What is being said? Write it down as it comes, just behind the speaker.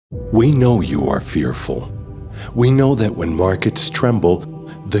We know you are fearful. We know that when markets tremble,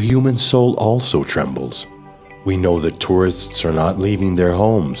 the human soul also trembles. We know that tourists are not leaving their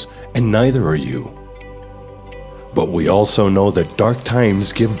homes, and neither are you. But we also know that dark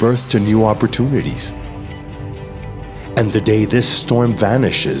times give birth to new opportunities. And the day this storm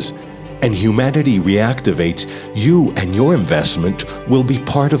vanishes and humanity reactivates, you and your investment will be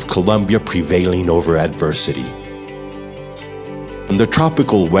part of Colombia prevailing over adversity. And the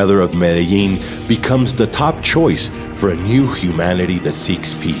tropical weather of Medellin becomes the top choice for a new humanity that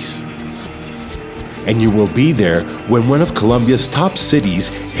seeks peace. And you will be there when one of Colombia's top cities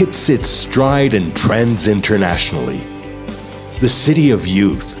hits its stride and trends internationally. The city of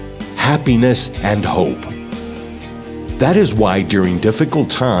youth, happiness, and hope. That is why during difficult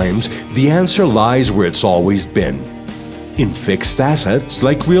times, the answer lies where it's always been, in fixed assets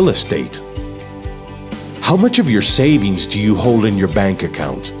like real estate. How much of your savings do you hold in your bank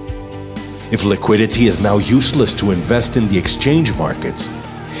account? If liquidity is now useless to invest in the exchange markets,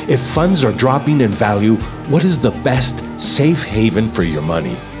 if funds are dropping in value, what is the best safe haven for your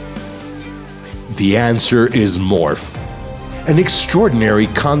money? The answer is Morph, an extraordinary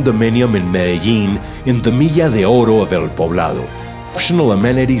condominium in Medellin in the Milla de Oro of El Poblado. Optional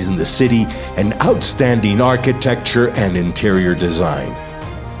amenities in the city and outstanding architecture and interior design.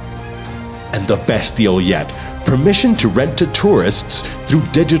 And the best deal yet, permission to rent to tourists through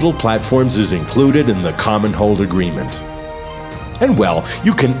digital platforms is included in the common hold agreement. And well,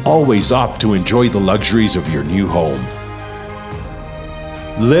 you can always opt to enjoy the luxuries of your new home.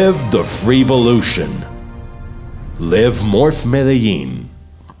 Live the Freevolution. Live Morph Medellin.